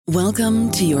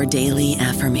Welcome to your daily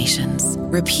affirmations.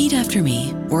 Repeat after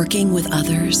me. Working with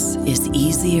others is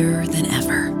easier than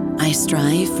ever. I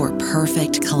strive for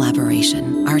perfect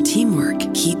collaboration. Our teamwork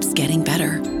keeps getting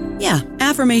better. Yeah,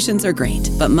 affirmations are great,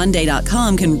 but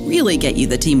Monday.com can really get you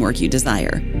the teamwork you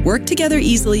desire. Work together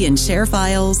easily and share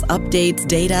files, updates,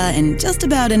 data, and just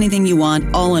about anything you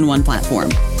want all in one platform.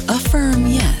 Affirm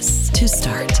yes to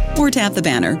start, or tap the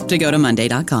banner to go to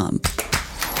Monday.com.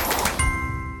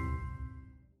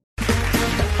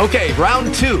 Okay,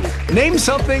 round two. Name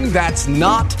something that's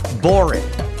not boring.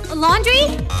 A laundry?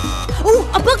 Ooh,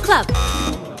 a book club.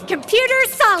 Computer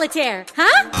solitaire,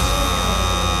 huh?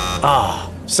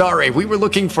 Ah, sorry, we were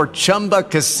looking for Chumba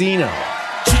Casino.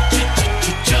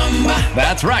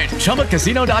 That's right,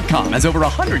 ChumbaCasino.com has over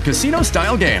 100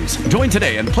 casino-style games. Join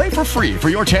today and play for free for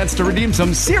your chance to redeem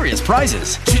some serious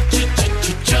prizes.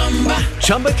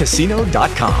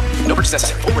 ChumbaCasino.com. No purchase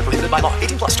necessary. Void where prohibited by law.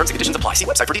 18+ terms and conditions apply. See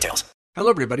website for details. Hello,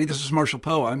 everybody. This is Marshall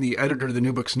Poe. I'm the editor of the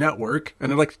New Books Network,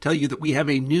 and I'd like to tell you that we have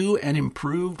a new and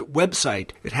improved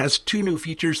website. It has two new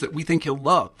features that we think you'll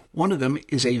love. One of them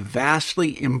is a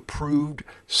vastly improved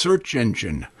search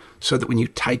engine, so that when you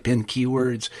type in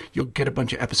keywords, you'll get a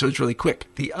bunch of episodes really quick.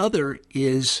 The other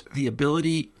is the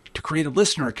ability to create a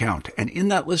listener account. And in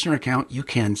that listener account, you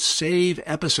can save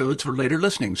episodes for later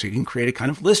listening. So you can create a kind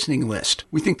of listening list.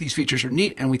 We think these features are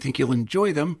neat, and we think you'll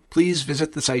enjoy them. Please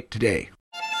visit the site today.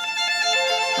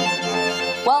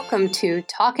 Welcome to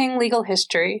Talking Legal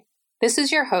History. This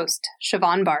is your host,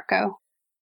 Siobhan Barco.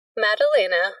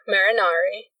 Maddalena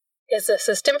Marinari is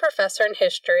Assistant Professor in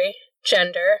History,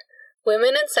 Gender,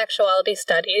 Women and Sexuality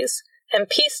Studies, and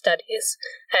Peace Studies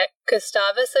at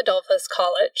Gustavus Adolphus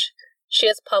College. She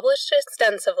has published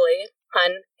extensively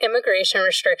on immigration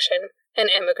restriction and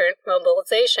immigrant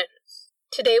mobilization.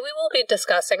 Today we will be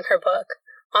discussing her book,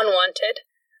 Unwanted,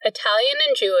 Italian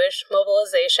and Jewish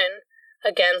Mobilization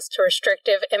Against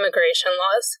Restrictive Immigration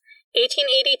Laws,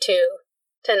 1882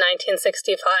 to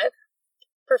 1965.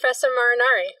 Professor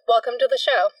Marinari, welcome to the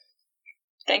show.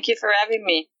 Thank you for having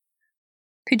me.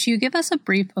 Could you give us a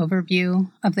brief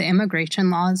overview of the immigration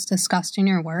laws discussed in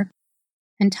your work,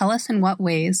 and tell us in what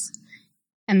ways,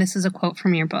 and this is a quote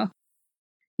from your book,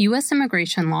 U.S.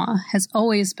 immigration law has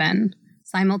always been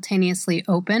simultaneously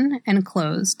open and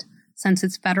closed since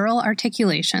its federal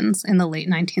articulations in the late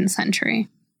 19th century.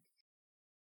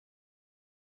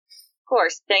 Of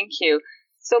course, thank you.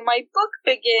 So my book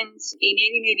begins in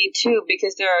 1882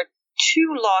 because there are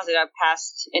two laws that are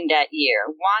passed in that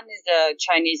year. One is the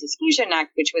Chinese Exclusion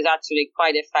Act, which was actually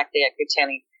quite effective at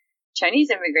curtailing Chinese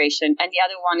immigration, and the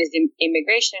other one is the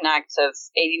Immigration Act of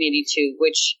 1882,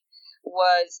 which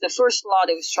was the first law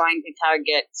that was trying to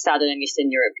target Southern and Eastern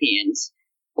Europeans.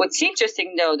 What's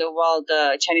interesting, though, that while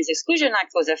the Chinese Exclusion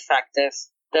Act was effective,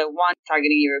 the one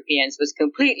targeting Europeans was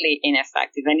completely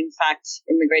ineffective. And in fact,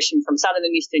 immigration from Southern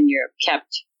and Eastern Europe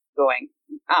kept going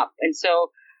up. And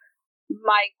so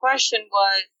my question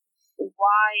was,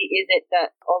 why is it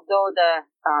that although the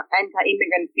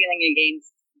anti-immigrant feeling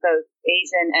against both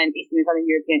Asian and Eastern and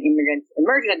Southern European immigrants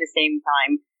emerged at the same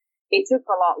time, it took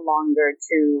a lot longer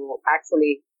to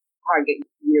actually target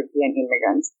European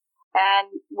immigrants?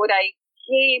 And what I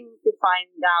came to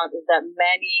find out is that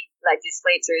many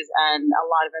legislators and a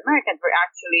lot of Americans were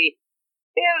actually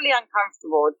fairly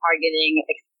uncomfortable targeting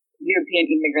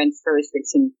European immigrants for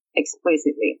restriction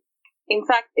explicitly. In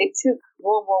fact, it took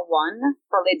World War I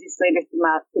for legislators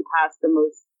to pass the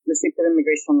most restrictive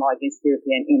immigration law against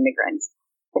European immigrants.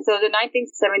 And so the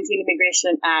 1917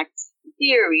 Immigration Act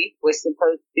theory was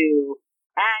supposed to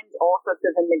end all sorts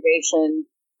of immigration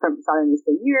from Southern and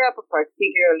Eastern Europe,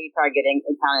 particularly targeting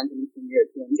Italian and Eastern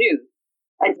European Jews.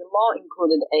 And the law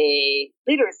included a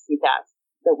literacy test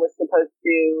that was supposed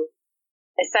to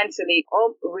essentially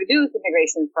reduce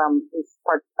immigration from this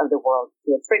part of the world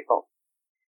to a trickle.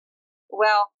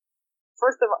 Well,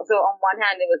 first of all, so on one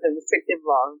hand, it was a restrictive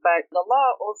law, but the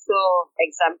law also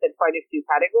exempted quite a few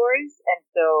categories, and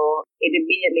so it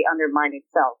immediately undermined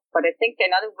itself. But I think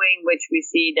another way in which we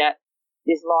see that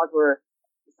these laws were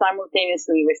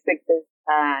simultaneously restrictive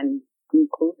and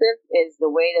inclusive is the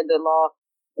way that the law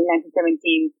in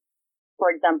 1917,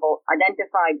 for example,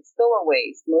 identified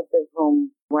stowaways, most of whom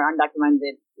were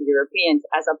undocumented Europeans,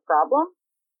 as a problem.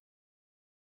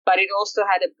 But it also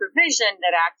had a provision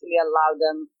that actually allowed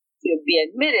them to be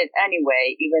admitted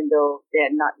anyway, even though they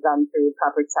had not gone through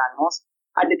proper channels,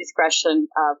 at the discretion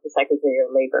of the Secretary of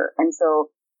Labor. And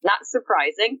so, not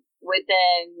surprising,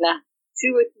 within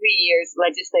 2 or 3 years,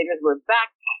 legislators were back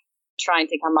trying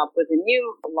to come up with a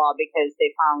new law because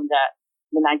they found that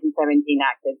the 1917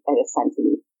 Act had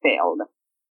essentially failed.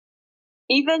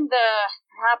 Even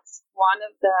perhaps one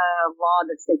of the laws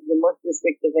that's the most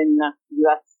restrictive in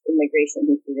U.S. immigration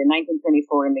history, the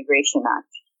 1924 Immigration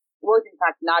Act, was in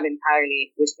fact not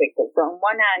entirely restrictive. So on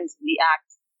one hand, the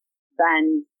act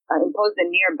imposed a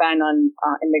near ban on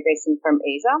immigration from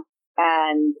Asia,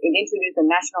 and it introduced a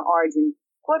national origin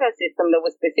quota system that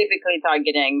was specifically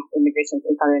targeting immigration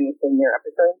from Southern and Eastern Europe.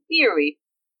 So in theory,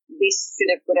 this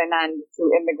should have put an end to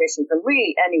immigration from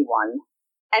really anyone.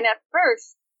 And at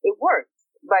first, it worked.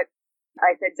 But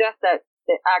I suggest that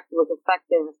the act was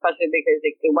effective, especially because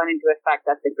it went into effect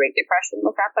as the Great Depression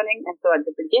was happening. And so at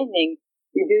the beginning,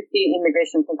 you do see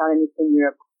immigration from Southern and Eastern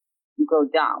Europe go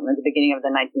down at the beginning of the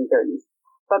 1930s.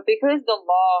 But because the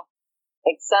law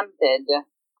exempted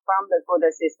from the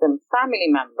quota system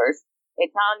family members,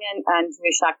 Italian and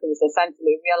Jewish activists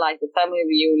essentially realized that family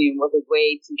reunion was a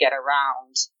way to get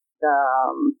around the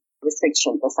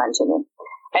restrictions, essentially.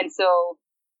 And so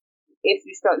if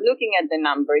you start looking at the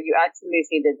number, you actually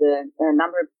see that the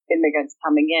number of immigrants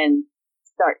coming in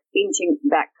start inching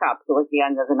back up towards the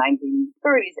end of the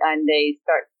 1930s, and they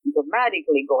start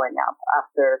dramatically going up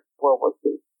after World War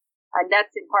II. And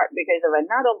that's in part because of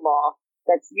another law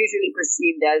that's usually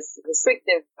perceived as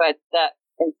restrictive, but that,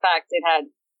 in fact, it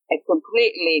had a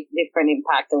completely different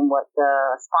impact on what the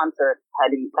sponsor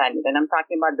had intended. And I'm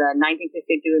talking about the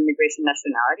 1952 Immigration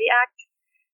Nationality Act,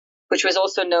 which was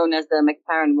also known as the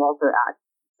McCarran-Walker Act.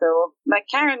 So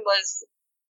McCarran was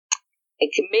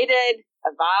a committed,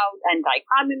 avowed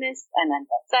anti-communist and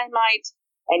anti-Semite,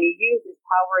 and he used his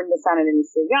power in the Senate and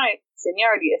his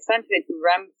seniority essentially to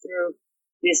ram through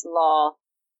this law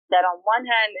that on one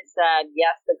hand it said,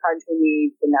 yes, the country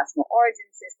needs the national origin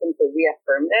system, so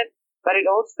reaffirmed it, but it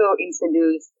also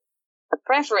introduced a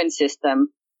preference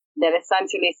system that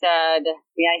essentially said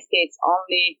the United States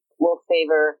only will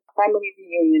favor family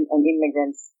reunion and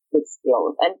immigrants with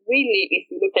skills. And really, if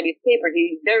you look at his paper,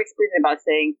 he's very explicit about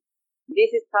saying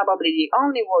this is probably the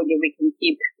only way that we can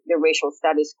keep the racial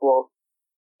status quo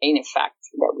in effect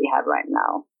that we have right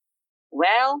now.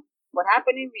 Well, what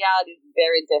happened in reality is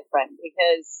very different,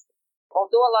 because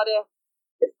although a lot of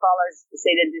the scholars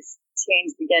say that this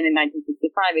change began in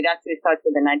 1965, it actually starts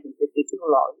with the 1952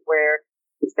 laws, where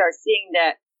we start seeing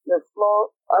that the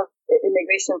flow of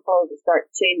immigration flows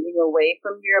start changing away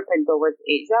from Europe and towards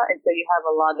Asia. And so you have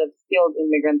a lot of skilled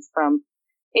immigrants from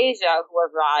Asia who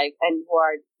arrive and who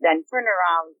are then turn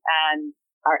around and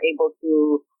are able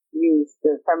to use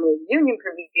the family reunion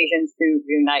provisions to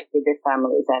reunite with their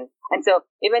families. And so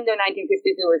even though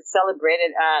 1952 was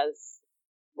celebrated as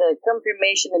the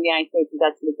confirmation that the United States is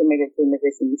actually committed to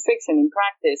immigration restriction, in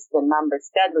practice, the numbers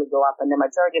steadily go up, and the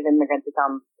majority of immigrants who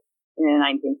come in the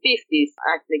 1950s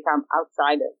actually come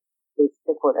outside of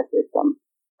the quota system.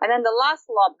 And then the last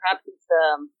law, perhaps is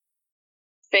the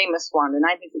famous one, the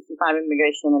 1965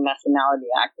 Immigration and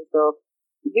Nationality Act. So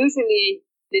usually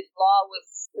this law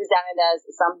was presented as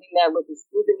something that was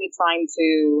exclusively trying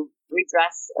to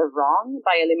redress a wrong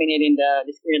by eliminating the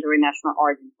discriminatory national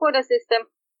origin quota system,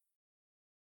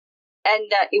 and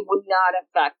that it would not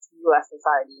affect U.S.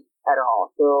 society at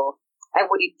all. So, and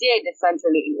what it did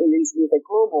essentially, it introduced a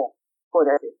global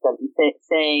quota system,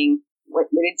 saying with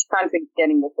each country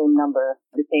getting the same number,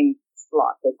 the same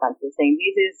slot, essentially saying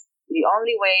this is the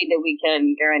only way that we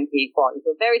can guarantee equality.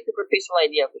 So, a very superficial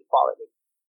idea of equality.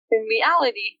 In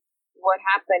reality, what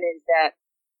happened is that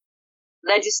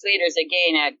legislators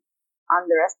again had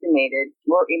underestimated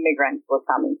where immigrants were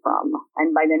coming from,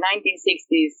 and by the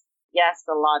 1960s. Yes,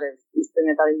 a lot of Eastern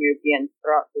and Southern Europeans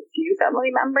brought the few family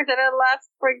members that had left,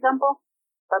 for example,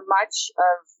 but much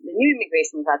of the new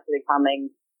immigration was actually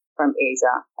coming from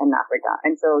Asia and Africa.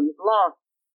 And so this law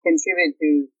contributed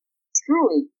to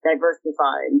truly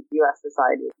diversifying U.S.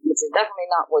 society, which is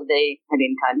definitely not what they had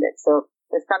intended. So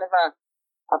there's kind of a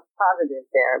positive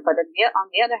there. But on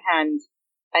the other hand,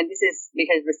 and this is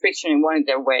because restriction went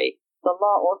their way, the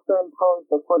law also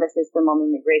imposed the quota system on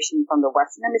immigration from the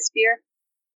Western Hemisphere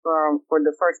for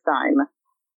the first time,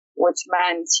 which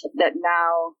meant that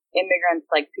now immigrants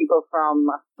like people from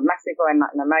Mexico and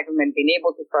Latin America have been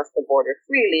able to cross the border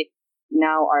freely,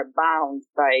 now are bound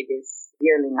by these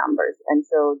yearly numbers. And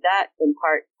so that in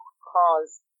part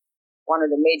caused one of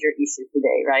the major issues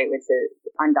today, right, which is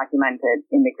undocumented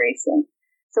immigration.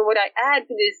 So what I add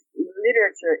to this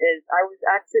literature is I was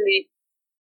actually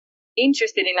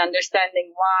interested in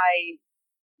understanding why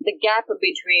the gap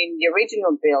between the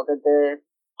original bill that the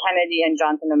Kennedy and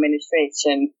Johnson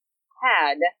administration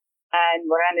had and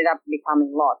what ended up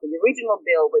becoming law. So the original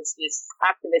bill, which this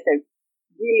activist had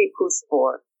really pushed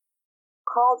for,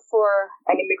 called for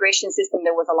an immigration system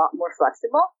that was a lot more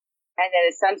flexible, and that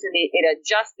essentially it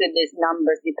adjusted these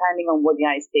numbers depending on what the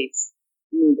United States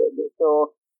needed.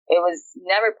 So it was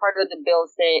never part of the bill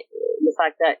say the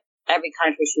fact that every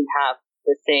country should have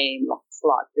the same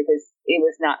slot, because it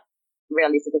was not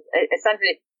realistic.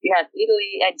 Essentially, you had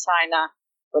Italy and China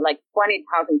with like 20,000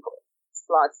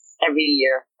 slots every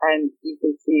year, and you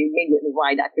can see immediately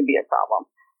why that could be a problem.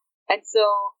 And so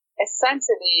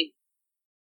essentially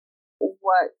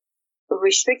what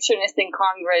restrictionists in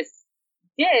Congress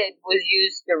did was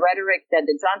use the rhetoric that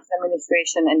the Johnson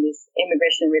administration and these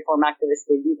immigration reform activists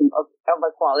were using of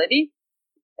equality,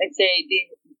 and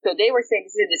so they were saying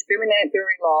this is a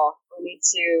discriminatory law. We need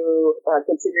to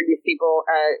consider these people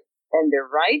and their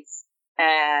rights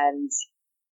and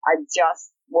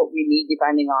adjust what we need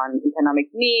depending on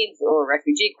economic needs or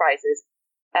refugee crisis.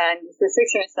 And the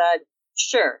restrictionist said,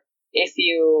 sure, if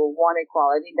you want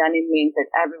equality, then it means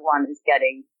that everyone is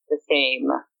getting the same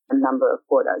number of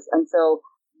quotas. And so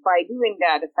by doing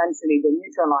that, essentially, they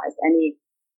neutralized any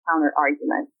counter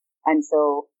argument. And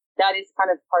so that is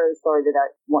kind of part of the story that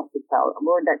I want to tell,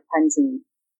 where that tension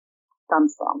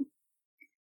comes from.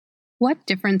 What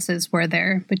differences were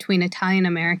there between Italian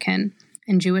American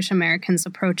and Jewish Americans'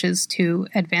 approaches to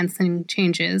advancing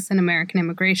changes in American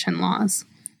immigration laws?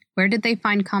 Where did they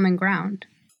find common ground?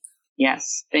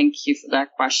 Yes, thank you for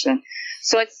that question.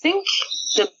 So I think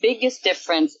the biggest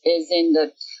difference is in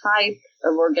the type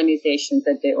of organizations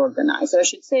that they organize. So I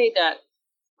should say that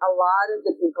a lot of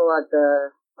the people at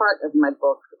the part of my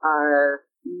book are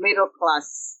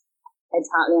middle-class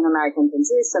Italian Americans and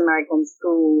Jewish Americans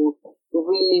who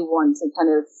really want to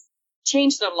kind of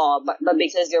change the law, but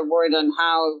because they're worried on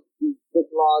how these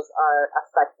laws are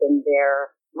affecting their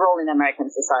role in American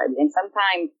society. And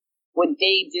sometimes what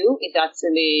they do is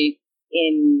actually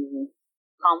in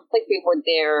conflict with what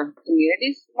their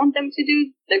communities want them to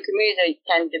do. The communities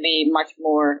tend to be much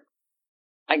more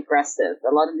aggressive.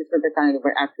 A lot of these representatives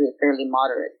were actually fairly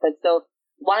moderate. But so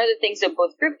one of the things that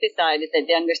both groups decide is that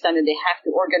they understand that they have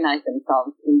to organize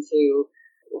themselves into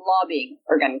lobbying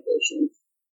organizations.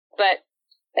 But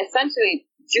essentially,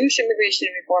 Jewish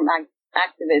immigration reform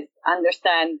activists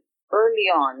understand early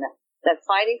on that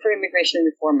fighting for immigration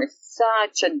reform is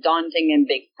such a daunting and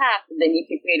big task that they need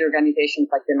to create organizations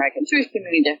like the American Jewish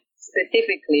Community that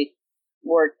specifically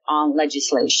work on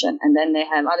legislation. And then they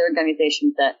have other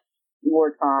organizations that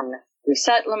work on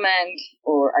resettlement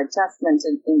or adjustments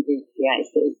in the United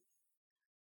States.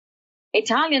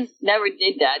 Italians never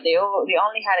did that. They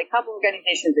only had a couple of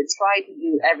organizations that tried to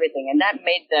do everything, and that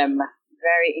made them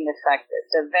very ineffective.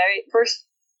 The very first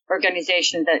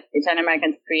organization that Italian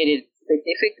Americans created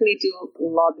specifically to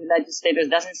lobby legislators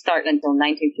doesn't start until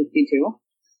 1952.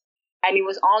 And it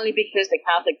was only because the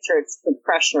Catholic Church put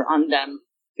pressure on them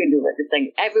to do it. It's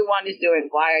like, everyone is doing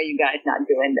it, why are you guys not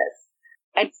doing this?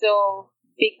 And so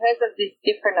because of this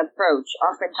different approach,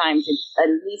 oftentimes, at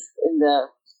least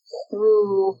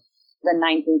through the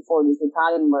 1940s,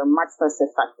 Italians were much less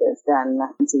effective than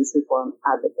Jewish reform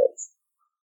advocates.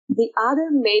 The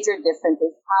other major difference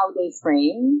is how they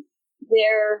frame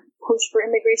their push for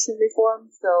immigration reform.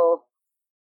 So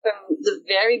from the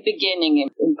very beginning,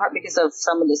 in part because of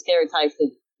some of the stereotypes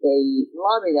that they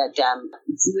lobbied at them,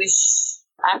 Jewish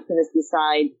activists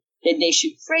decide that they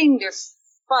should frame their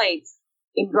fight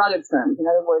in broader terms. In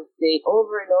other words, they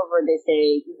over and over, they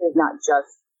say, this is not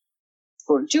just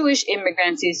for Jewish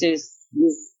immigrants, these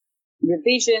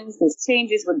revisions, these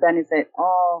changes would benefit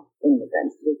all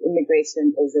immigrants.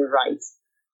 Immigration is a right.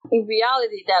 In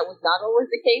reality, that was not always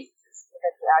the case.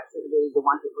 That's actually the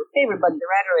ones that were favored, but the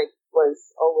rhetoric was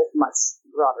always much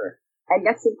broader. And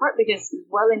that's in part because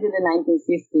well into the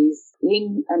 1950s,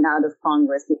 in and out of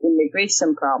Congress, the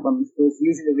immigration problems was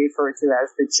usually referred to as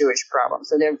the Jewish problem.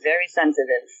 So they're very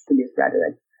sensitive to this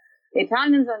rhetoric.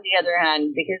 Italians, on the other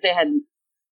hand, because they had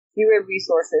fewer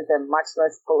resources and much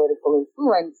less political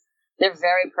influence, they're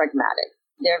very pragmatic.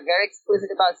 They're very explicit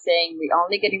about saying we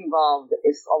only get involved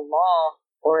if a law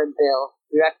or a bill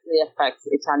directly affects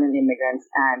Italian immigrants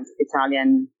and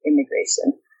Italian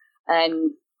immigration.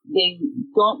 And they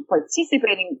don't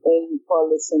participate in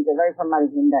coalitions, they're very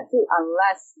pragmatic in that too,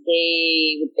 unless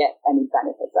they would get any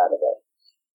benefits out of it.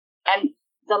 And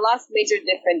the last major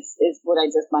difference is what I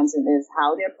just mentioned, is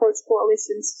how they approach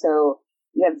coalitions. So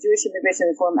you have Jewish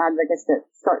immigration reform advocates that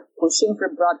start pushing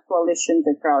for broad coalitions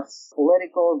across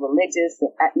political, religious,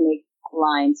 and ethnic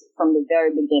lines from the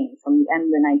very beginning, from the end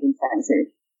of the 19th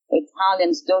century.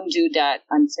 Italians don't do that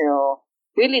until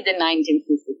really the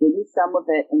 1950s. They do some of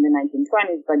it in the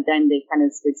 1920s, but then they kind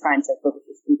of switch hands and focus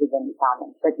exclusively on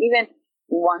Italians. But even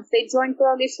once they join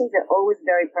coalitions, they're always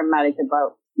very pragmatic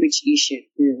about which issue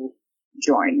to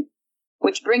join.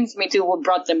 Which brings me to what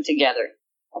brought them together.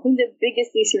 I think the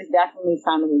biggest issue is definitely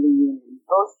family reunion.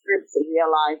 Both groups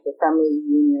realized that family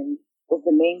reunion was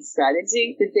the main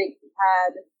strategy that they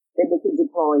could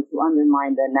deploy to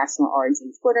undermine the national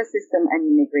origins quota system and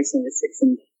immigration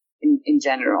restrictions in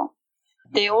general.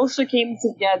 They also came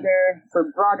together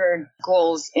for broader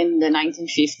goals in the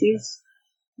 1950s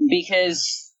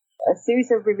because a series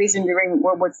of revisions during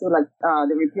World War II, like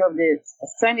the repeal of the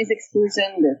Chinese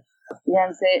exclusion, the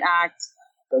Fiancé Act,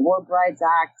 the War Brides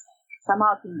Act,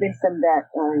 somehow convinced them that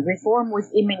reform was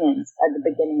imminent at the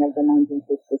beginning of the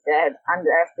 1950s. They had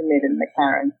underestimated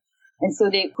McCarran. And so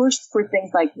they pushed for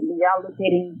things like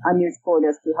reallocating unused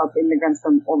quotas to help immigrants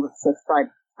from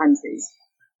oversubscribed countries.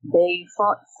 They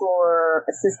fought for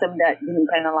a system that didn't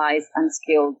penalize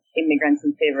unskilled immigrants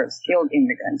in favor of skilled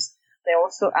immigrants. They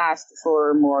also asked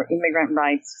for more immigrant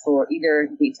rights for either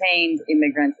detained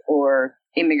immigrants or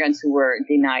immigrants who were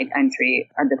denied entry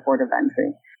at the port of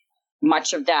entry.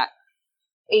 Much of that,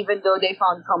 even though they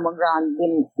found common ground,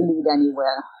 didn't lead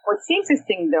anywhere. What's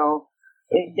interesting, though,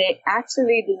 is they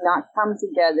actually did not come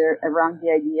together around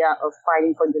the idea of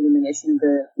fighting for the elimination of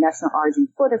the national origin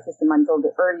quota system until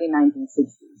the early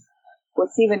 1960s.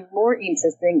 What's even more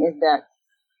interesting is that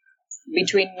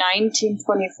between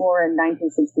 1924 and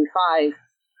 1965,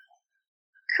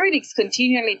 critics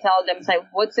continually tell them, like,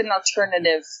 what's an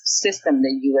alternative system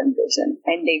that you envision?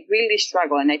 And they really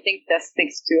struggle. And I think that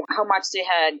speaks to how much they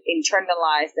had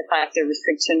internalized the fact that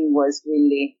restriction was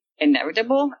really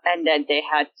inevitable and that they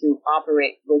had to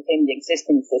operate within the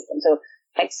existing system. So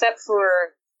except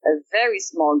for a very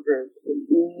small group,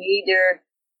 neither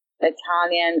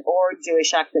Italian or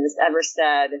Jewish activists ever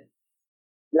said,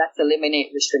 let's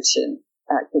eliminate restriction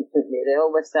completely. They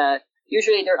always said,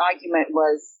 usually their argument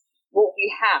was, what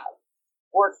we have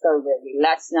works already.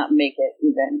 Let's not make it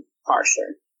even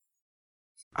harsher.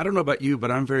 I don't know about you,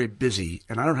 but I'm very busy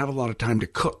and I don't have a lot of time to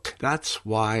cook. That's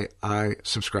why I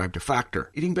subscribe to Factor.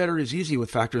 Eating better is easy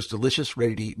with Factor's delicious,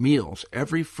 ready-to-eat meals.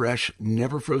 Every fresh,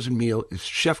 never frozen meal is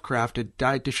chef-crafted,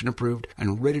 dietitian approved,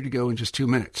 and ready to go in just 2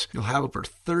 minutes. You'll have over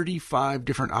 35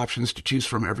 different options to choose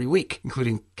from every week,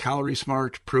 including Calorie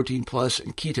Smart, Protein Plus,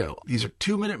 and Keto. These are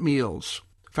 2-minute meals.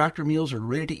 Factor meals are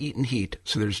ready to eat and heat,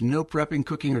 so there's no prepping,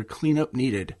 cooking, or cleanup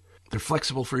needed. They're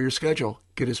flexible for your schedule.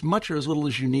 Get as much or as little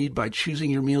as you need by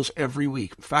choosing your meals every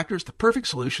week. Factor is the perfect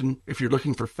solution if you're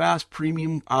looking for fast,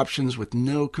 premium options with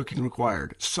no cooking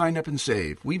required. Sign up and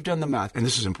save. We've done the math, and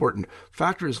this is important.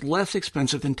 Factor is less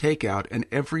expensive than takeout, and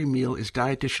every meal is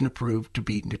dietitian approved to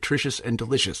be nutritious and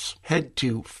delicious. Head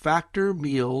to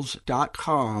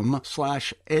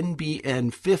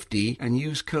factormeals.com/NBN50 and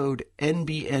use code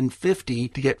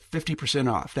NBN50 to get 50%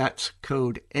 off. That's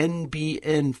code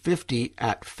NBN50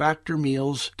 at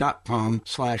factormeals.com/NBN50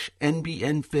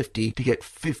 to get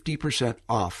 50%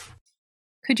 off.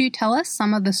 Could you tell us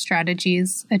some of the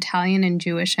strategies Italian and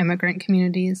Jewish immigrant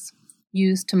communities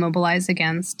used to mobilize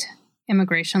against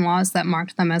immigration laws that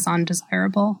marked them as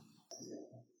undesirable?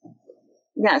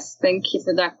 Yes, thank you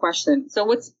for that question. So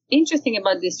what's interesting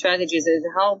about these strategies is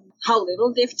how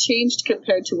little they've changed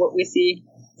compared to what we see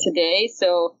today.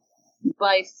 So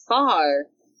by far,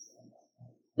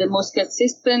 the most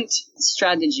consistent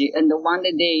strategy, and the one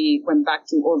that they went back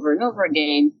to over and over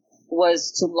again,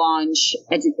 was to launch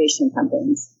education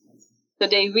campaigns. So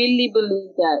they really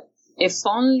believed that if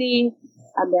only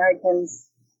Americans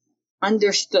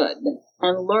understood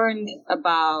and learned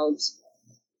about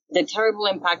the terrible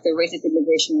impact that racist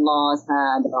immigration laws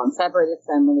had on separated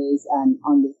families and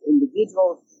on these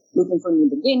individuals looking for new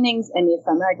beginnings, and if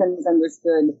Americans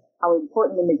understood how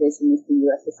important immigration is to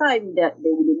U.S. society, that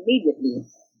they would immediately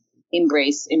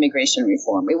embrace immigration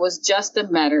reform. It was just a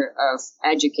matter of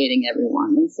educating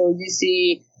everyone. And so you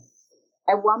see,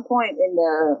 at one point in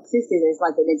the 50s, there's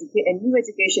like a new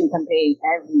education campaign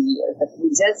every year that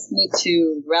we just need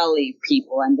to rally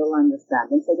people and they'll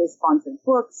understand. And so they sponsor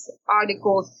books,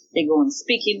 articles, they go on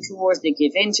speaking tours, they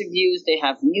give interviews, they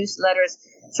have newsletters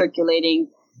circulating.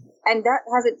 And that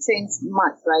hasn't changed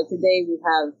much, right? Today we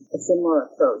have a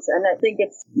similar approach. And I think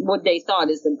it's what they thought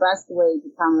is the best way to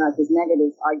counteract these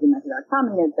negative arguments that are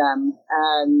coming at them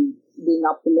and being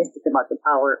optimistic about the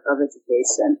power of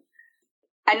education.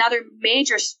 Another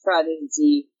major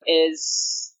strategy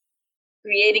is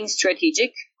creating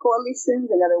strategic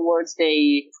coalitions. In other words,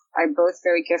 they are both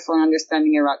very careful in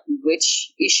understanding about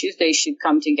which issues they should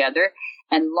come together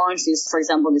and launch this, for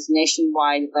example, this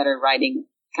nationwide letter writing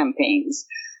campaigns.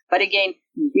 But again,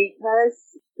 because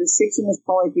the restrictionist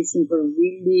politicians were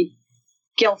really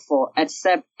skillful at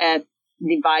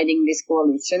dividing these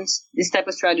coalitions, this type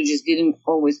of strategies didn't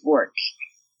always work.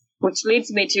 Which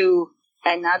leads me to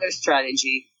another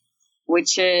strategy,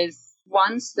 which is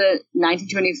once the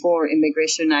 1924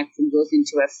 Immigration Act goes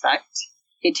into effect,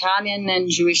 Italian and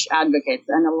Jewish advocates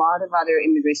and a lot of other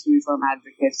immigration reform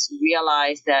advocates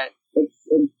realize that it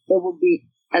will be,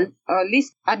 or at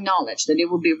least acknowledge that it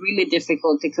will be really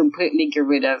difficult to completely get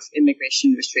rid of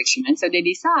immigration restriction. And so they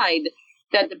decide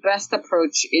that the best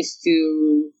approach is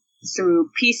through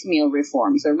piecemeal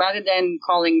reform. So rather than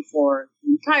calling for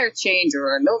entire change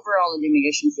or an overall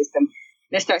immigration system,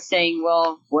 they start saying,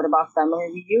 well, what about family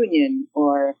reunion?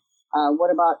 Or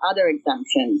what about other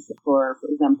exemptions for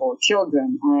example,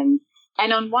 children?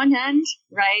 And on one hand,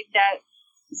 right, that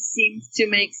seems to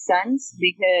make sense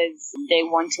because they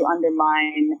want to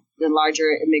undermine the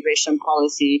larger immigration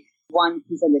policy one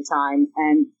piece at a time.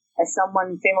 And as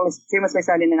someone famously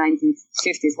said in the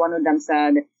 1950s, one of them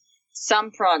said,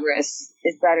 some progress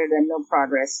is better than no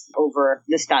progress over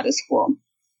the status quo.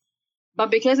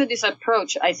 But because of this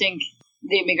approach, I think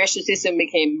the immigration system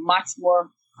became much more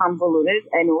convoluted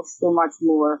and also much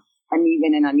more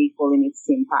uneven and unequal in its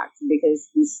impact, because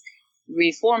these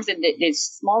reforms,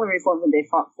 these smaller reforms that they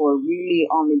fought for really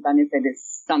only benefited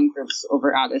some groups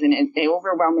over others, and they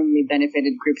overwhelmingly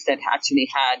benefited groups that actually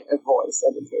had a voice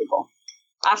at the table.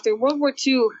 After World War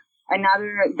II,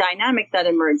 another dynamic that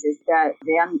emerges that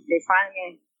they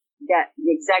finally get the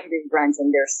executive branch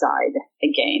on their side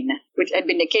again, which had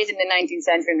been the case in the 19th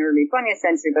century and early 20th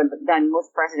century, but then most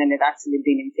presidents had actually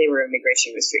been in favor of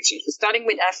immigration restrictions. So starting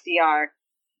with FDR,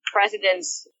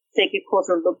 presidents take a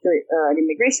closer look at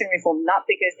immigration reform, not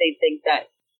because they think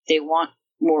that they want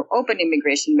more open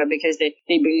immigration, but because they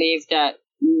believe that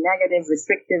negative,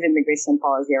 restrictive immigration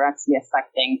policy are actually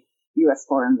affecting U.S.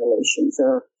 foreign relations.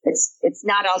 So it's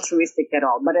not altruistic at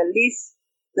all, but at least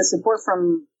the support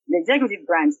from the executive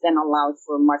branch then allowed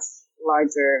for much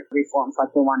larger reforms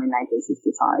like the one in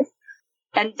 1965.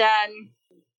 And then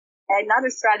another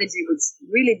strategy which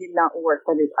really did not work,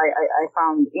 but I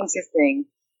found interesting,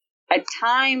 at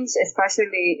times,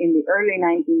 especially in the early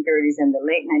 1930s and the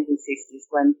late 1960s,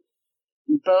 when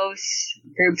both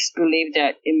groups believed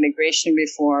that immigration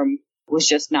reform was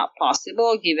just not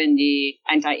possible given the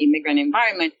anti-immigrant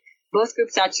environment, both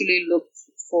groups actually looked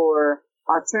for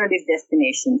alternative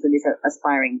destinations for these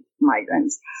aspiring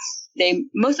migrants.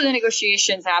 Most of the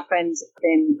negotiations happened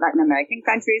in Latin American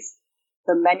countries,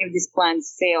 so many of these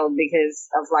plans failed because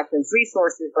of lack of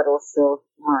resources, but also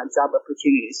job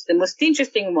opportunities. The most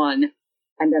interesting one,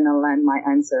 and then I'll land my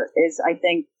answer, is I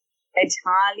think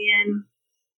Italian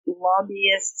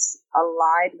lobbyists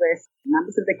allied with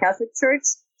members of the Catholic Church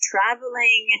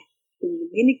traveling to the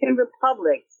Dominican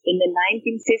Republic in the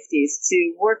 1950s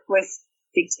to work with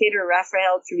dictator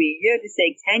Rafael Trujillo to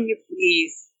say, can you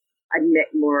please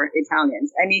admit more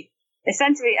Italians? And he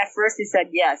essentially, at first he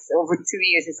said yes. Over 2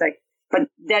 years, it's like, but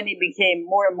then he became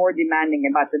more and more demanding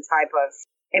about the type of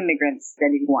immigrants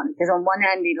that he wanted. Because on one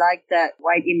hand, he liked that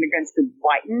white immigrants could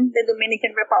whiten the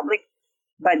Dominican Republic,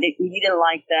 but he didn't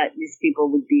like that these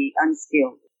people would be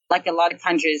unskilled. Like a lot of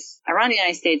countries around the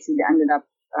United States who ended up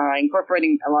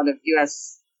incorporating a lot of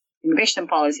U.S. immigration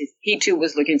policies, he too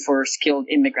was looking for skilled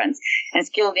immigrants. And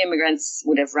skilled immigrants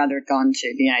would have rather gone to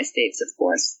the United States, of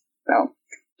course. So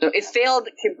it failed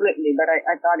completely, but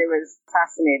I thought it was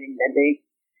fascinating that they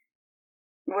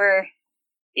were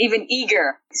even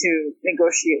eager to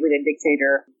negotiate with a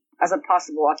dictator as a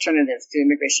possible alternative to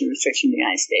immigration restriction in the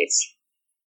United States.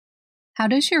 How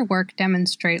does your work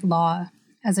demonstrate law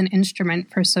as an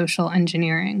instrument for social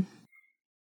engineering?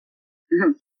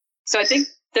 Mm-hmm. So I think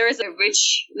there is a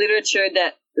rich literature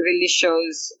that really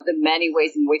shows the many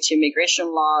ways in which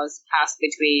immigration laws passed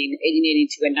between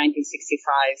 1882 and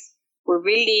 1965 were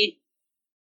really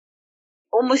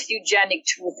almost eugenic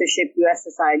tools to shape U.S.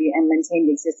 society and maintain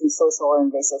the existing social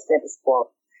and racial status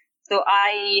quo. So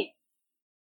I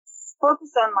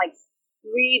focused on like 3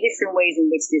 different ways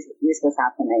in which this was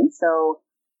happening. So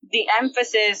the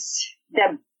emphasis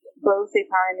that both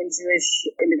Italian and Jewish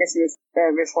immigration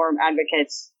reform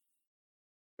advocates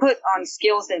put on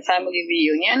skills and family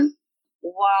reunion,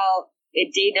 while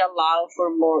it did allow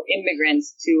for more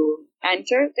immigrants to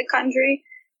enter the country,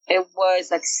 it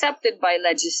was accepted by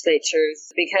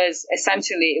legislatures because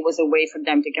essentially it was a way for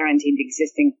them to guarantee the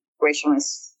existing racial and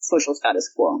social status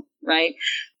quo, right?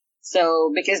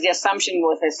 So because the assumption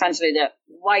was essentially that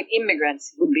white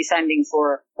immigrants would be sending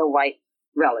for the white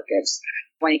relatives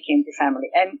when it came to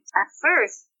family. And at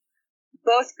first,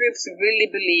 both groups really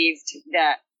believed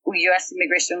that U.S.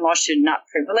 immigration law should not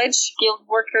privilege skilled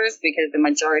workers because the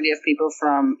majority of people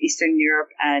from Eastern Europe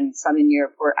and Southern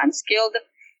Europe were unskilled.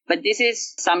 But this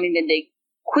is something that they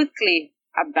quickly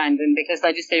abandoned because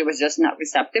legislature was just not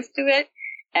receptive to it.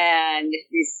 And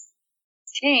these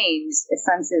change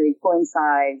essentially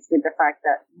coincides with the fact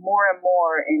that more and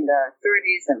more in the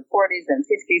 30s and 40s and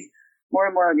 50s, more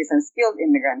and more of these unskilled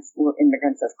immigrants were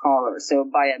immigrants of color. So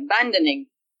by abandoning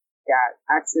that,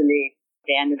 actually,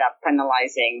 they ended up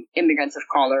penalizing immigrants of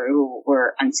color who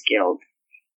were unskilled.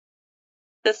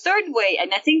 The third way,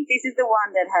 and I think this is the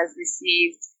one that has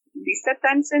received least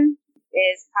attention,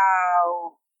 is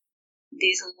how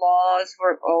these laws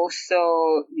were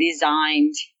also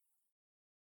designed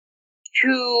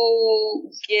to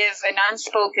give an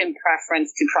unspoken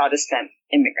preference to Protestant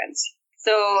immigrants.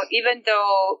 So even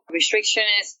though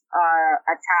restrictionists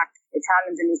attack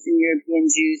Italians and Eastern European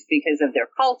Jews because of their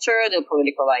culture, their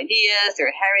political ideas, their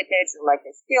heritage, their life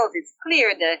skills, it's clear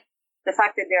that the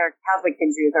fact that they are Catholic and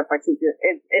Jews are particular.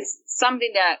 It's something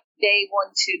that they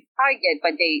want to target,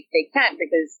 but they can't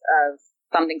because of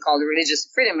something called religious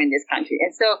freedom in this country.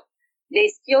 And so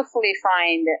they skillfully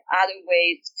find other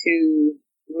ways to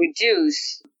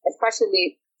reduce,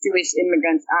 especially Jewish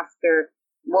immigrants after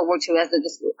World War II, as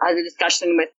a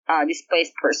discussion with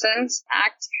Displaced Persons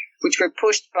Act, which were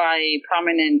pushed by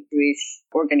prominent Jewish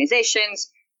organizations.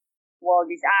 While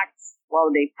these acts, while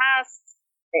they passed,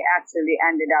 they actually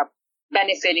ended up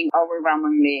benefiting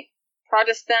overwhelmingly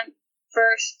Protestant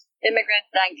first immigrants,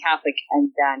 then Catholic,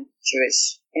 and then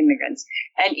Jewish immigrants.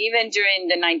 And even during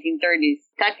the 1930s,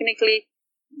 technically,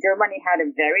 Germany had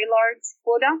a very large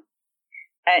quota.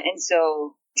 And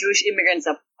so Jewish immigrants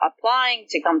applying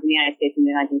to come to the United States in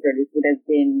the 1930s would have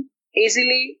been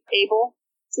easily able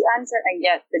to enter, and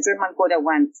yet the German quota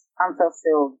went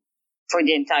unfulfilled for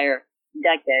the entire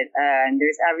decade. And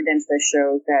there's evidence that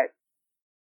shows that,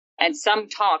 and some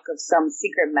talk of some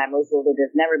secret memos, although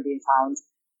they've never been found,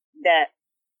 that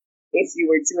if you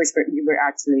were Jewish, you were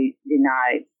actually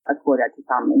denied a quota to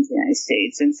come into the United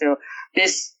States. And so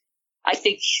this, I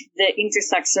think the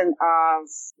intersection of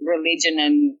religion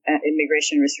and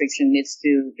immigration restriction needs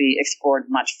to be explored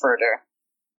much further.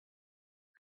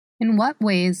 In what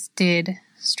ways did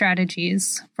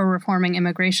strategies for reforming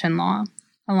immigration law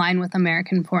align with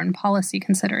American foreign policy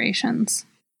considerations?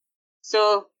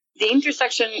 So the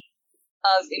intersection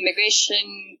of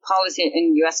immigration policy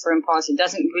and U.S. foreign policy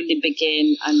doesn't really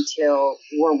begin until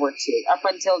World War II. Up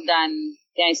until then,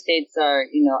 the United States are,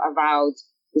 avowed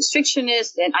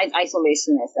restrictionist and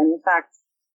isolationist. And in fact,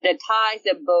 the ties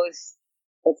that both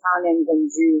Italians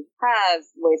and Jews have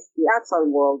with the outside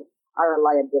world are a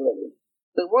liability.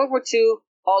 With World War II,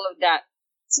 all of that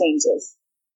changes,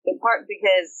 in part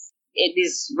because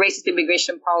these racist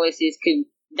immigration policies could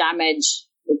damage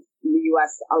the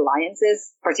U.S.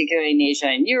 alliances, particularly in Asia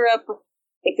and Europe.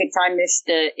 It could tarnish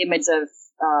the image of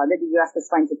that the U.S. was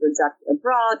trying to project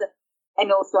abroad,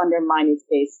 and also undermine its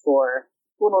case for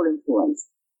total influence.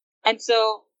 And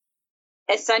so,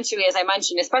 essentially, as I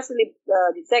mentioned, especially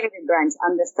the executive branch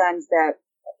understands that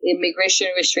immigration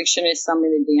restriction is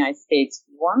something that the United States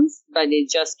wants, but it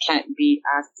just can't be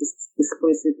as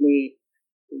explicitly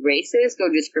racist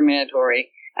or discriminatory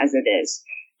as it is.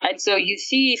 And so you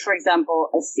see, for example,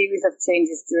 a series of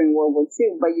changes during World War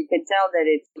II, but you can tell that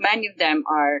many of them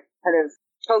are kind of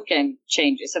token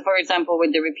changes. So, for example,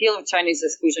 with the repeal of Chinese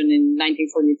exclusion in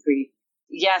 1943,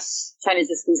 yes, Chinese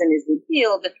exclusion is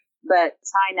repealed, but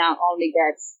China only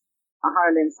gets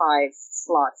 105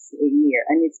 slots a year,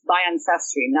 and it's by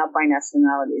ancestry, not by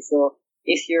nationality. So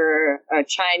if you're a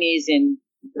Chinese in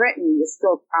Britain, you're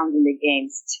still counted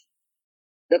against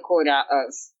the quota of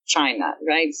China,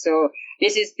 right? So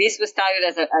this was touted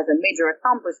as a major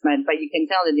accomplishment, but you can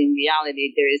tell that in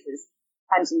reality there is this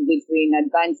tension between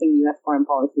advancing U.S. foreign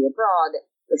policy abroad,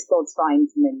 but still trying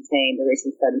to maintain the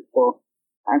racial status quo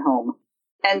at home.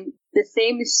 And the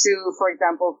same is true, for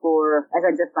example, for, as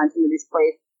I just mentioned, the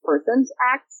Displaced Persons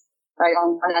Act. Right,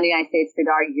 on the United States could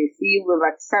argue, see, we've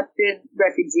accepted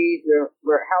refugees,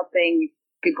 we're helping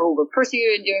people who were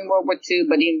persecuted during World War II,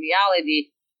 but in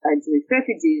reality, Jewish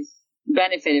refugees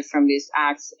benefited from these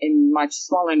acts in much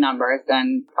smaller numbers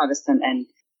than Protestant and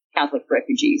Catholic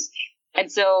refugees.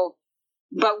 And so,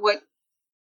 but what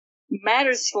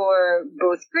matters for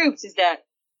both groups is that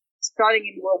starting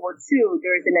in World War II,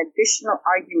 there is an additional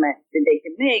argument that they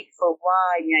can make for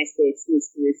why the United States needs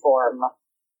to reform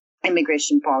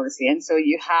immigration policy. And so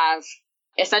you have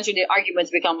essentially the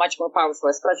arguments become much more powerful,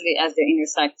 especially as they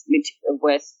intersect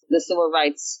with the civil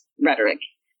rights rhetoric.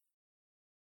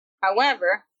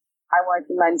 However, I want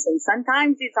to mention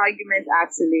sometimes these arguments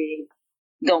actually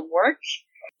don't work.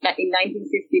 In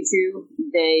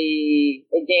 1952, they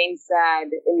again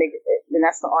said the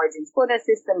national origins quota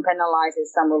system penalizes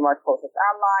some of our closest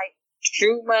allies.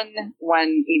 Truman,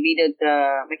 when he vetoed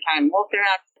the McCarran-Walker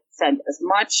Act, said as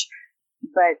much.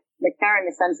 But McCarran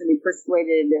essentially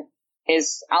persuaded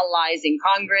his allies in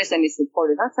Congress and his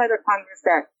supporters outside of Congress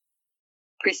that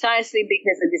precisely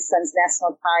because of this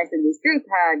transnational ties that this group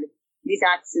had, this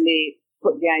actually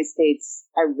put the United States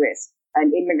at risk. And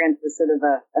immigrants were sort of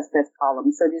a fifth column.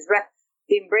 So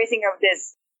the embracing of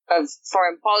this, of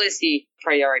foreign policy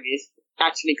priorities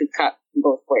actually could cut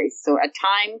both ways. So at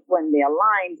times when they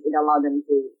aligned, it allowed them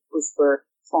to push for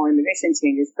small immigration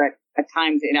changes, but at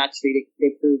times it actually,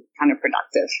 they proved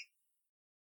counterproductive.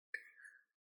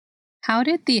 How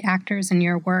did the actors in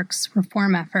your work's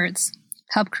reform efforts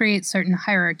help create certain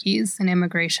hierarchies in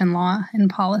immigration law and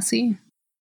policy?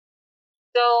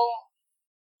 So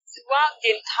throughout the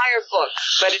entire book,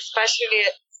 but especially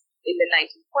in the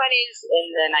 1920s, in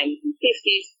the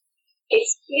 1950s,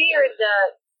 it's clear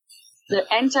that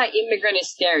the anti-immigrant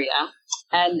hysteria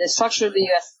and the structure of the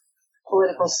U.S.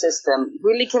 political system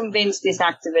really convinced these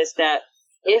activists that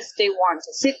if they want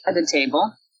to sit at the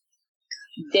table,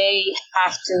 they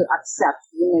have to accept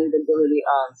the inevitability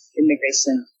of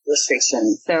immigration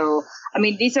restrictions. So, I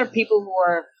mean, these are people who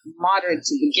are moderate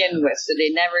to begin with, so they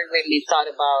never really thought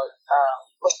about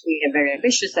pushing a very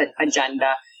ambitious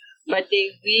agenda, but they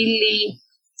really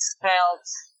felt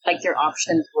like their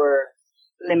options were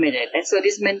limited. And so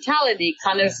this mentality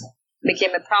kind of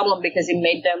became a problem because it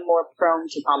made them more prone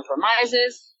to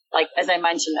compromises, like, as I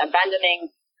mentioned, abandoning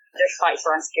their fight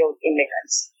for unskilled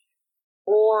immigrants.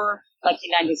 Or, like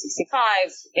in 1965,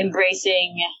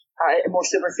 embracing a more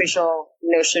superficial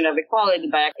notion of equality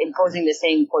by imposing the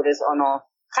same quotas on all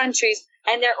countries.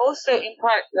 And they're also, in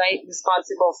part, right,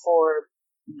 responsible for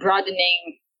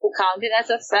broadening who counted as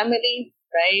a family,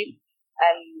 right,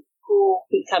 and who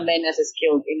could come in as a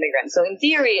skilled immigrant. So in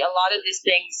theory, a lot of these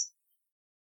things,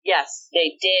 yes,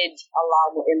 they did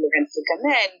allow more immigrants to come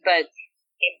in, but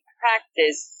in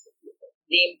practice,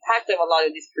 the impact of a lot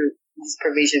of this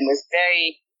provision was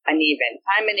very uneven.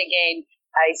 Time and again,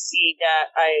 I see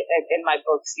that, in my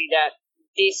book, see that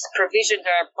these provisions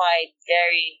are applied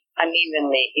very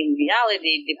unevenly in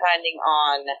reality, depending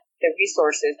on the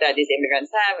resources that these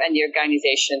immigrants have and the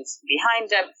organizations behind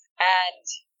them, and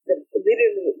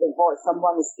literally the voice,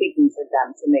 someone is speaking for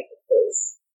them to make a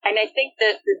case. And I think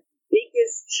that the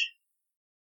biggest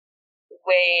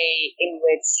way in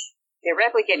which they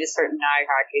replicated certain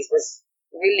hierarchies was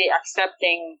really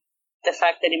accepting the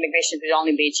fact that immigration could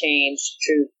only be changed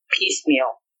through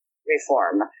piecemeal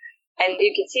reform. And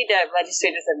you can see that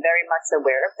legislators are very much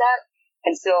aware of that.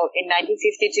 And so in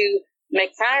 1952,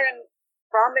 McCarran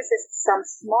promises some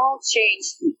small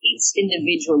change to each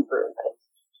individual group.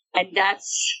 And that's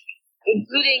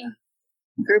including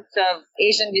groups of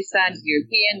Asian descent,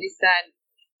 European descent,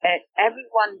 and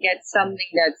everyone gets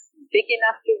something that's big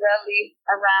enough to rally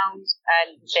around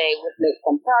and say would make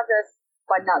some progress,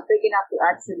 but not big enough to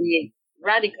actually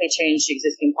radically change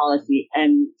existing policy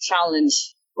and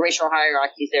challenge racial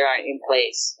hierarchies that are in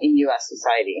place in U.S.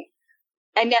 society.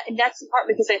 And that's in part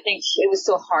because I think it was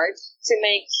so hard to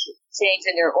make change,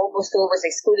 and they're almost always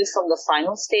excluded from the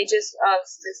final stages of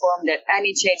reform, that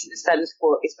any change in the status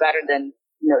quo is better than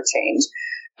no change.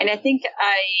 And I think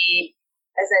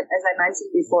as I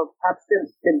mentioned before, perhaps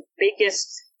the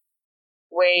biggest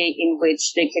way in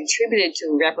which they contributed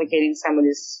to replicating some of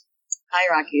these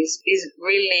hierarchies is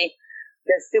really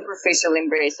the superficial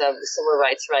embrace of the civil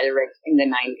rights rhetoric in the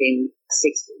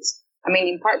 1960s. I mean,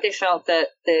 in part, they felt that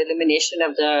the elimination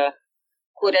of the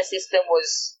quota system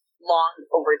was long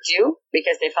overdue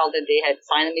because they felt that they had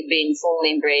finally been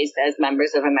fully embraced as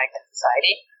members of American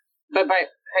society. But by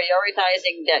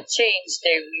prioritizing that change,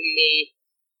 they really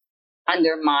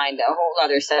undermined a whole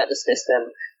other set of system,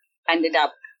 ended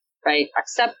up, right,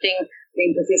 accepting the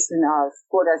imposition of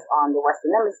quotas on the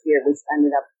Western Hemisphere, which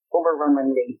ended up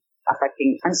overwhelmingly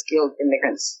affecting unskilled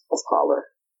immigrants of color.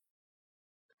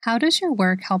 How does your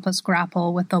work help us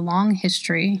grapple with the long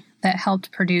history that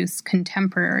helped produce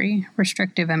contemporary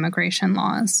restrictive immigration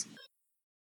laws?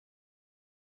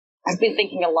 I've been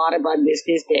thinking a lot about this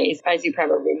these days, as you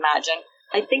probably imagine.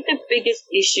 I think the biggest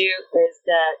issue is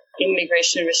that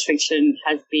immigration restriction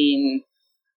has been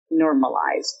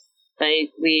normalized. Right?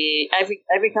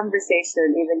 Every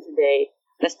conversation, even today,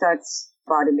 that starts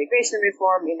about immigration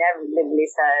reform inevitably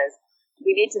says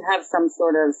we need to have some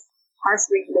sort of harsh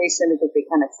regulation because we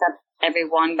can accept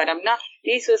everyone. But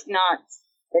this was not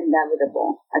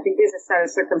inevitable. I think there's a set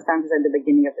of circumstances at the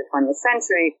beginning of the 20th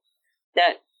century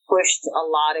that pushed a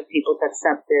lot of people to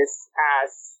accept this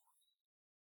as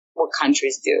what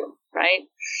countries do, right?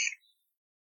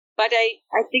 But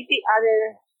I think the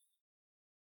other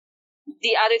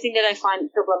thing that I find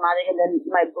problematic, and then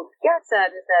my book gets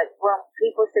at, is that, well,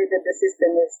 people say that the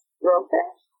system is broken,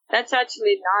 That's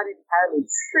actually not entirely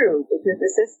true, because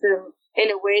the system,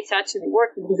 in a way, it's actually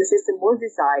working because the system was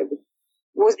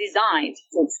designed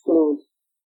to exclude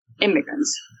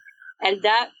immigrants. And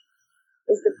that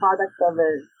is the product of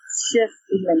a shift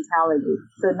in mentality.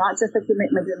 So not just a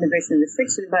commitment to immigration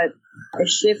restriction, but a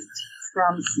shift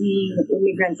from seeing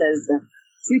immigrants as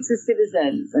future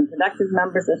citizens and productive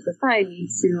members of society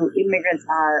to immigrants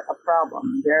are a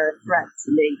problem. They're a threat.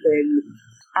 They could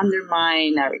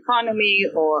undermine our economy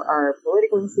or our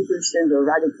political institutions or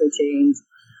radically change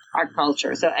our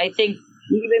culture. So I think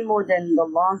even more than the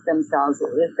laws themselves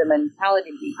is the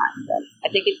mentality behind them. I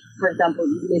think it's, for example,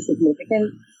 really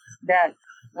significant that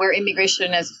where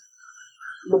immigration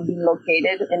would be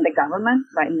located in the government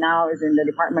right now is in the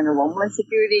Department of Homeland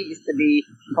Security, used to be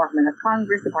Department of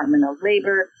Congress, Department of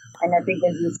Labor. And I think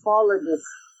as you follow these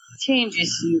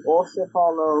changes, you also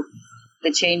follow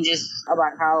the changes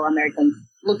about how Americans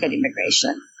look at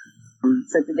immigration.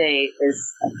 So today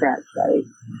is a threat, right?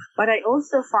 But I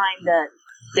also find that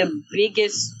the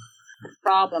biggest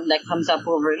problem that comes up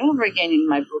over and over again in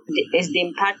my book is the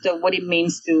impact of what it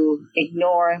means to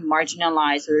ignore,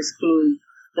 marginalize, or exclude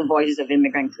the voices of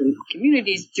immigrant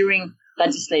communities during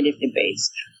legislative debates.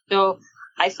 So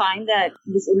I find that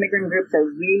these immigrant groups are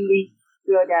really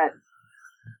good at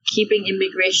keeping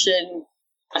immigration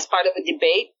as part of a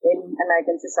debate in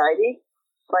American society,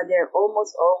 but they're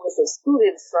almost always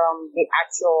excluded from the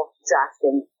actual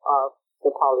drafting of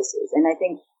the policies. And I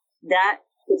think that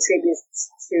contributes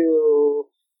to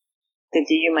the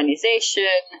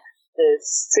dehumanization, the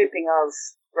stripping of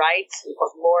rights,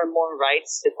 of more and more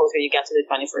rights, the closer you get to the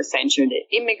 21st century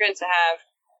that immigrants have.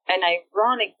 And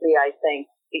ironically, I think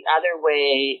the other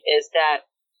way is that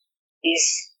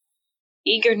this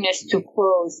eagerness to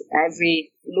close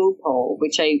every loophole,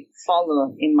 which I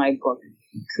follow in my book,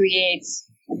 creates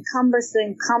a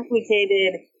cumbersome,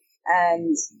 complicated,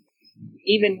 and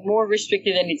even more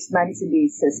restricted than it's meant to be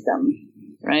system,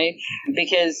 right?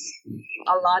 Because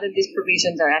a lot of these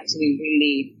provisions are actually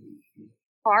really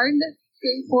hard to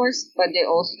enforce, but they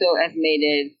also have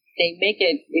they make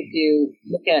it, if you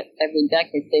look at every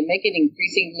decade, they make it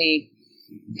increasingly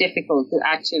difficult to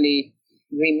actually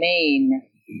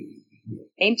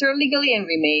enter legally and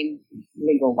remain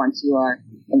legal once you are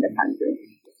in the country.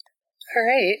 All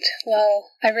right. Well,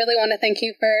 I really want to thank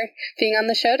you for being on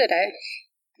the show today.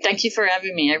 Thank you for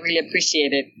having me. I really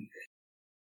appreciate it.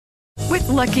 With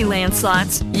Lucky Land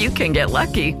Slots, you can get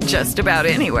lucky just about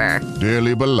anywhere.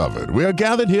 Dearly beloved, we are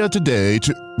gathered here today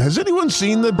to... Has anyone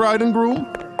seen the bride and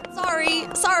groom?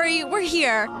 Sorry, we're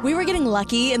here. We were getting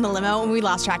lucky in the limo and we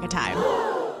lost track of time.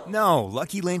 No,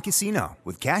 Lucky Land Casino,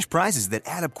 with cash prizes that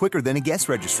add up quicker than a guest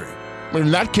registry. In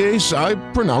that case, I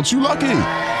pronounce you lucky.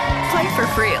 Play for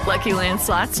free at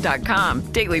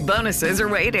LuckyLandSlots.com. Daily bonuses are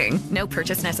waiting. No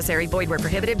purchase necessary. Void where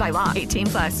prohibited by law.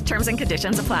 18+. Terms and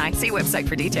conditions apply. See website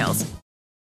for details.